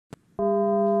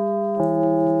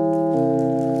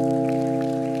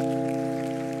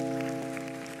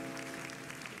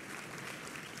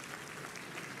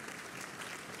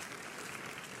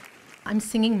I'm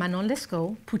singing Manon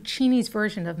Lescaut, Puccini's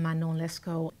version of Manon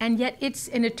Lescaut, and yet it's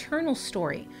an eternal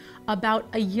story about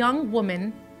a young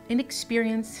woman,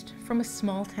 inexperienced, from a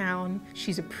small town.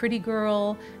 She's a pretty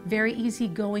girl, very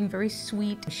easygoing, very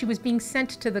sweet. She was being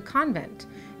sent to the convent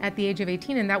at the age of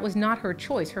 18, and that was not her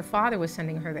choice. Her father was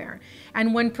sending her there.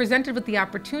 And when presented with the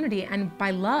opportunity, and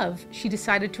by love, she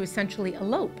decided to essentially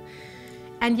elope.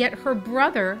 And yet her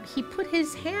brother, he put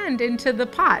his hand into the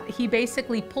pot. He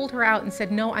basically pulled her out and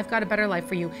said, no, I've got a better life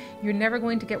for you. You're never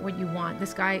going to get what you want.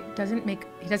 This guy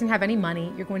he doesn't have any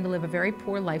money. You're going to live a very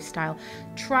poor lifestyle.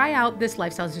 Try out this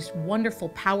lifestyle. He's this wonderful,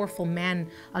 powerful man,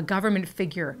 a government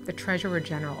figure, the treasurer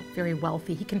general, very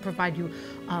wealthy. He can provide you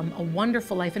a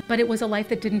wonderful life. But it was a life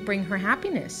that didn't bring her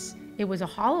happiness. It was a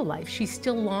hollow life. She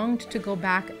still longed to go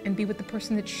back and be with the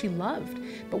person that she loved.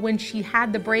 But when she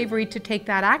had the bravery to take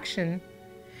that action,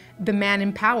 the man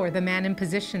in power, the man in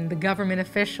position, the government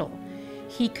official,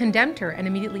 he condemned her and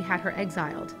immediately had her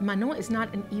exiled. Manon is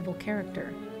not an evil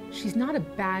character. She's not a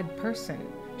bad person.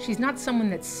 She's not someone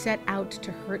that set out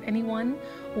to hurt anyone,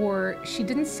 or she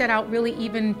didn't set out really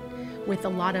even with a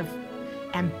lot of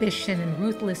ambition and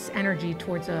ruthless energy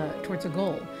towards a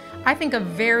goal. I think a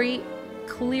very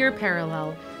clear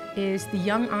parallel is the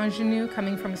young ingenue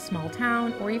coming from a small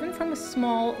town, or even from a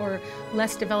small or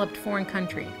less developed foreign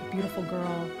country. A beautiful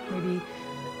girl maybe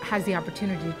has the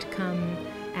opportunity to come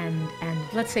and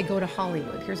let's say go to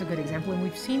Hollywood. Here's a good example, and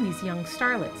we've seen these young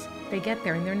starlets. They get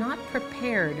there and they're not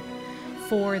prepared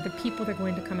for the people they're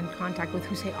going to come in contact with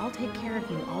who say, I'll take care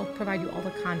of you, I'll provide you all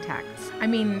the contacts. I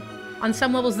mean, on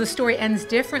some levels the story ends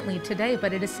differently today,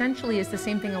 but it essentially is the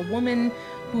same thing. A woman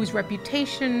whose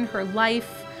reputation, her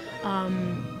life,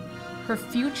 her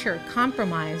future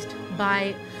compromised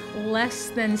by less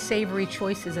than savory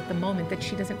choices at the moment that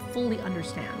she doesn't fully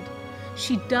understand.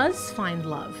 She does find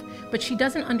love, but she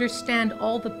doesn't understand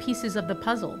all the pieces of the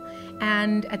puzzle.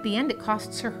 And at the end, it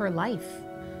costs her her life.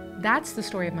 That's the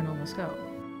story of Manon Lescaut.